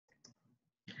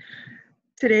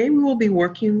Today we will be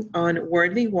working on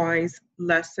Wordly Wise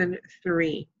Lesson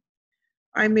 3.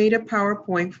 I made a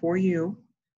PowerPoint for you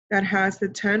that has the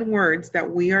 10 words that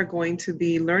we are going to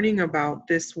be learning about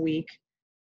this week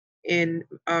in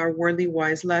our Wordly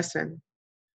Wise lesson.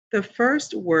 The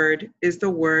first word is the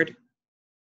word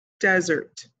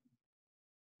desert.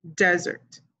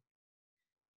 Desert.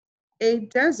 A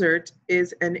desert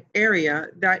is an area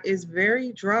that is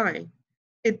very dry.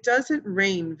 It doesn't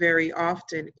rain very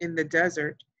often in the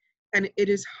desert, and it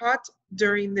is hot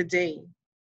during the day.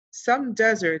 Some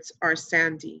deserts are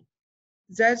sandy.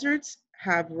 Deserts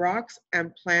have rocks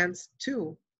and plants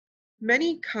too.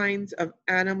 Many kinds of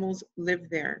animals live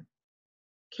there.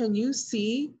 Can you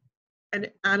see an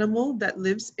animal that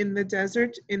lives in the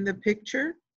desert in the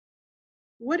picture?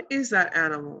 What is that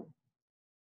animal?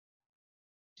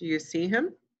 Do you see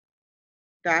him?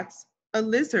 That's a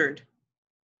lizard.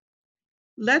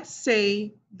 Let's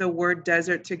say the word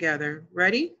desert together.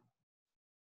 Ready?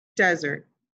 Desert.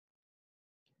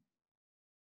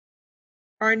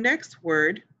 Our next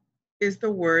word is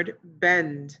the word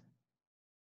bend.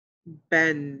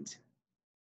 Bend.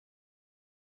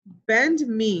 Bend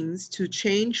means to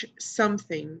change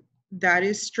something that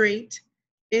is straight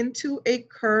into a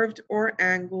curved or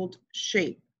angled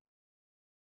shape.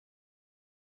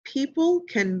 People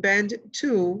can bend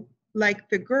too, like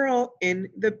the girl in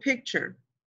the picture.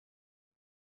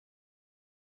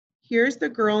 Here's the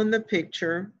girl in the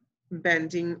picture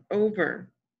bending over.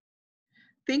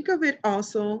 Think of it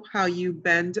also how you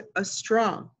bend a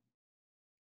straw.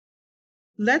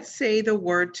 Let's say the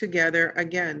word together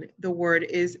again. The word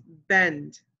is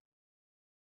bend.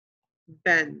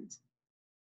 Bend.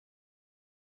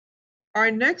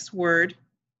 Our next word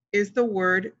is the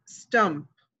word stump.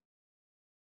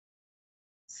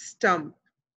 Stump.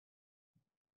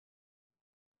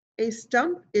 A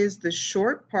stump is the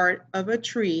short part of a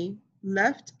tree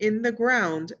left in the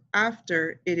ground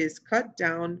after it is cut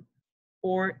down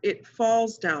or it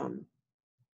falls down.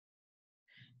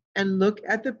 And look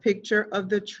at the picture of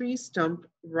the tree stump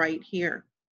right here.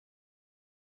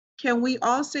 Can we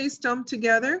all say stump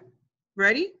together?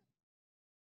 Ready?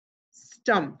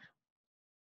 Stump.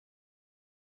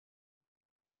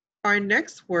 Our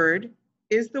next word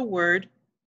is the word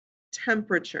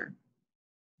temperature.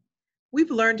 We've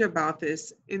learned about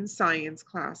this in science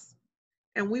class,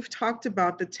 and we've talked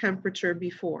about the temperature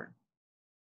before.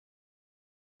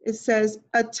 It says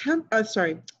a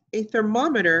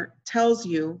thermometer tells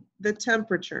you the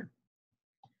temperature.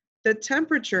 The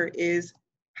temperature is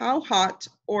how hot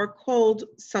or cold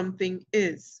something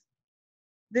is.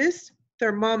 This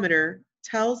thermometer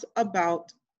tells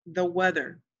about the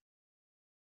weather.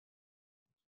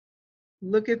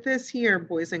 Look at this here,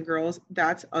 boys and girls.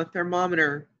 That's a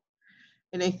thermometer.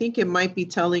 And I think it might be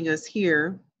telling us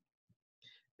here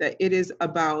that it is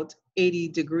about 80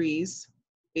 degrees,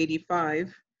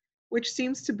 85, which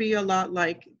seems to be a lot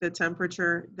like the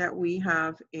temperature that we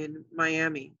have in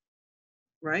Miami,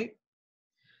 right?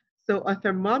 So a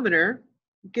thermometer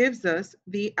gives us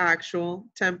the actual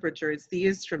temperature. It's the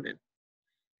instrument.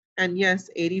 And yes,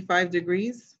 85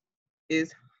 degrees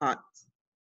is hot.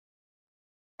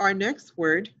 Our next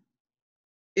word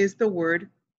is the word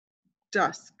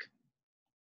dusk.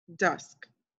 Dusk.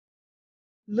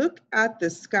 Look at the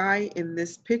sky in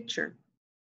this picture.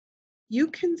 You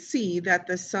can see that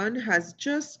the sun has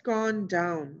just gone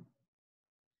down.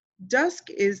 Dusk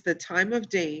is the time of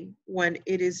day when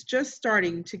it is just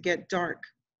starting to get dark.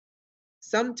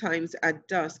 Sometimes at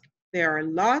dusk, there are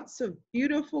lots of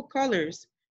beautiful colors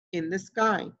in the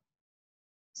sky.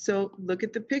 So look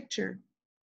at the picture.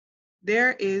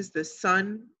 There is the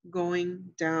sun going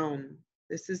down.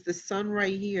 This is the sun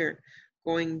right here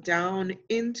going down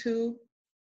into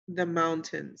the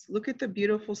mountains. Look at the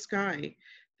beautiful sky.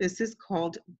 This is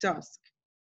called dusk.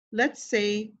 Let's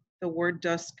say the word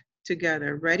dusk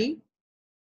together. Ready?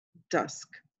 Dusk.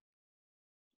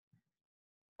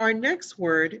 Our next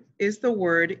word is the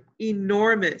word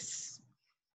enormous.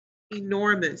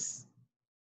 Enormous.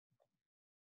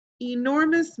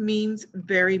 Enormous means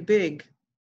very big.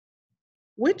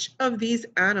 Which of these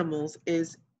animals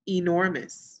is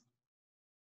enormous?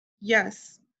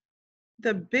 Yes,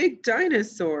 the big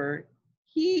dinosaur.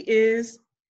 He is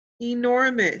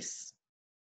enormous.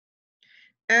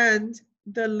 And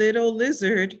the little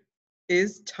lizard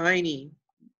is tiny.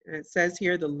 And it says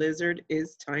here the lizard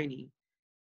is tiny.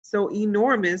 So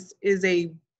enormous is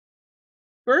a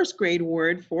first grade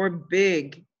word for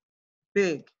big,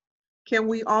 big. Can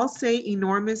we all say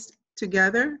enormous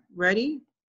together? Ready?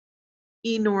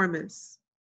 Enormous.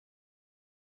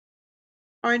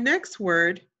 Our next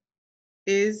word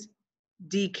is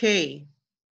decay.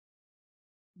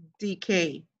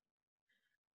 decay.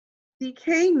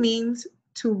 Decay means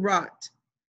to rot.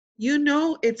 You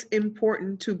know it's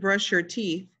important to brush your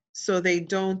teeth so they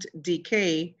don't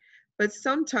decay, but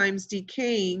sometimes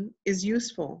decaying is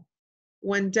useful.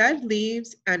 When dead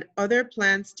leaves and other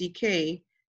plants decay,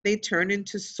 they turn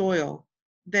into soil.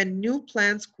 Then new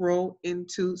plants grow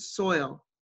into soil.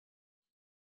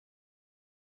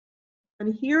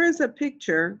 And here is a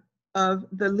picture of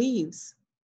the leaves.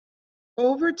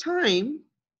 Over time,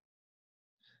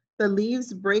 the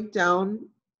leaves break down,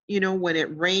 when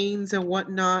it rains and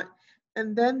whatnot,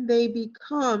 and then they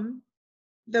become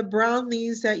the brown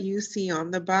leaves that you see on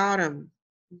the bottom.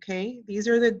 Okay, these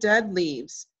are the dead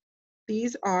leaves.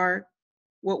 These are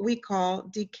what we call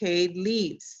decayed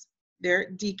leaves. They're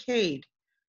decayed.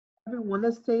 Everyone,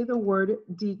 let's say the word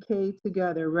decay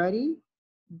together. Ready?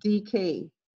 Decay.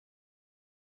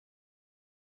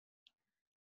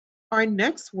 Our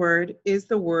next word is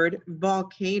the word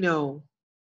volcano.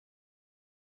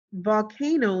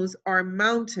 Volcanoes are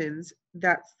mountains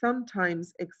that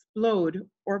sometimes explode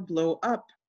or blow up.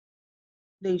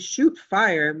 They shoot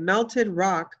fire, melted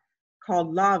rock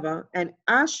called lava, and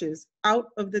ashes out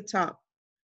of the top.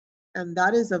 And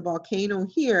that is a volcano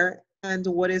here. And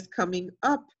what is coming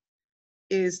up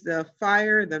is the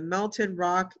fire, the melted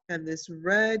rock, and this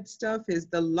red stuff is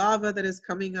the lava that is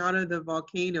coming out of the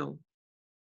volcano.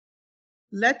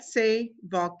 Let's say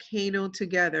volcano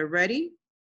together. Ready?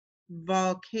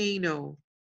 Volcano.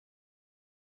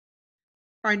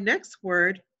 Our next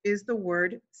word is the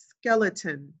word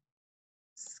skeleton.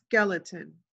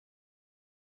 Skeleton.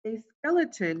 A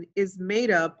skeleton is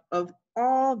made up of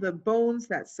all the bones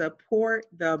that support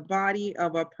the body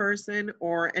of a person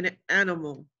or an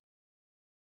animal.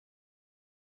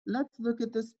 Let's look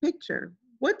at this picture.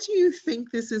 What do you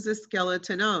think this is a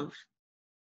skeleton of?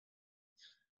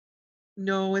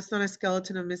 No, it's not a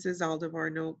skeleton of Mrs.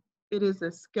 Aldevar. No, it is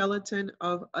a skeleton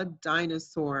of a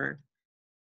dinosaur.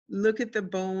 Look at the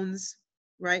bones,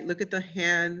 right? Look at the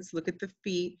hands, look at the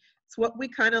feet. It's what we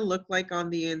kind of look like on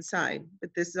the inside, but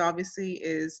this obviously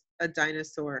is a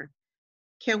dinosaur.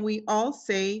 Can we all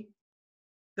say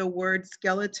the word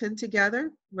skeleton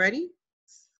together? Ready?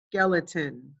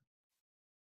 Skeleton.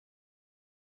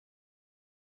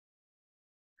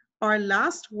 Our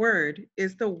last word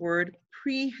is the word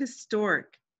prehistoric.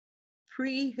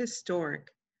 Prehistoric.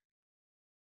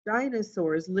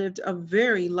 Dinosaurs lived a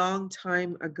very long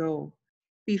time ago,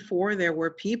 before there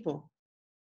were people.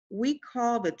 We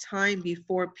call the time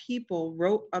before people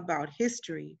wrote about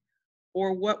history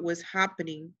or what was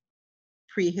happening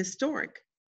prehistoric.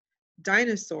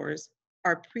 Dinosaurs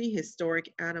are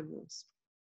prehistoric animals.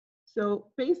 So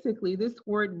basically, this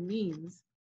word means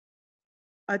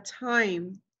a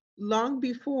time long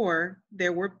before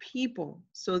there were people.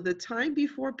 So the time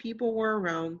before people were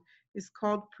around is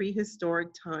called prehistoric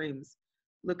times.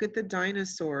 Look at the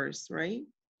dinosaurs, right?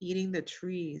 Eating the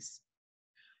trees.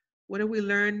 What did we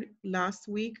learn last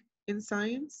week in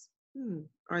science?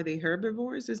 Are they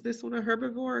herbivores? Is this one a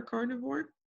herbivore or carnivore?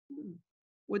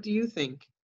 What do you think?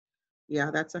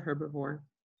 Yeah, that's a herbivore.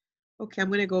 Okay, I'm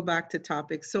going to go back to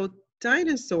topic. So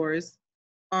dinosaurs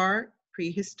are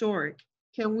prehistoric.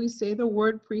 Can we say the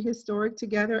word prehistoric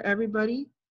together, everybody?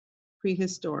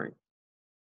 Prehistoric.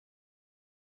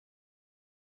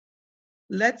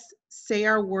 Let's say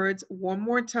our words one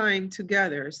more time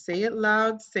together. Say it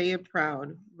loud, say it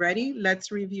proud. Ready?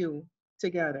 Let's review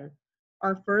together.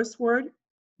 Our first word,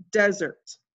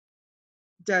 desert.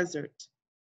 Desert.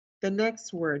 The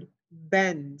next word,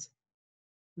 bend.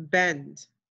 Bend.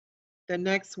 The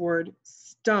next word,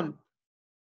 stump.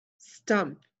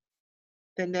 Stump.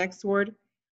 The next word,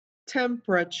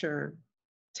 temperature.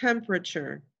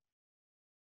 Temperature.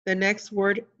 The next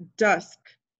word, dusk.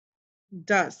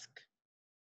 Dusk.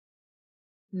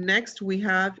 Next, we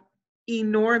have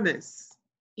enormous,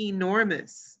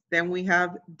 enormous. Then we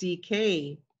have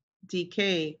decay,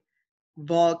 decay.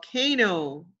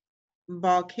 Volcano,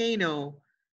 volcano.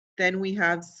 Then we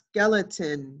have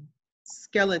skeleton,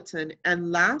 skeleton.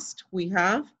 And last, we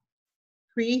have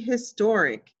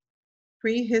prehistoric,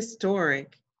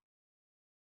 prehistoric.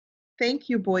 Thank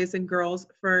you, boys and girls,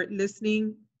 for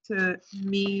listening to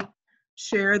me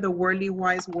share the Worldly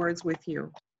Wise words with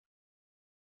you.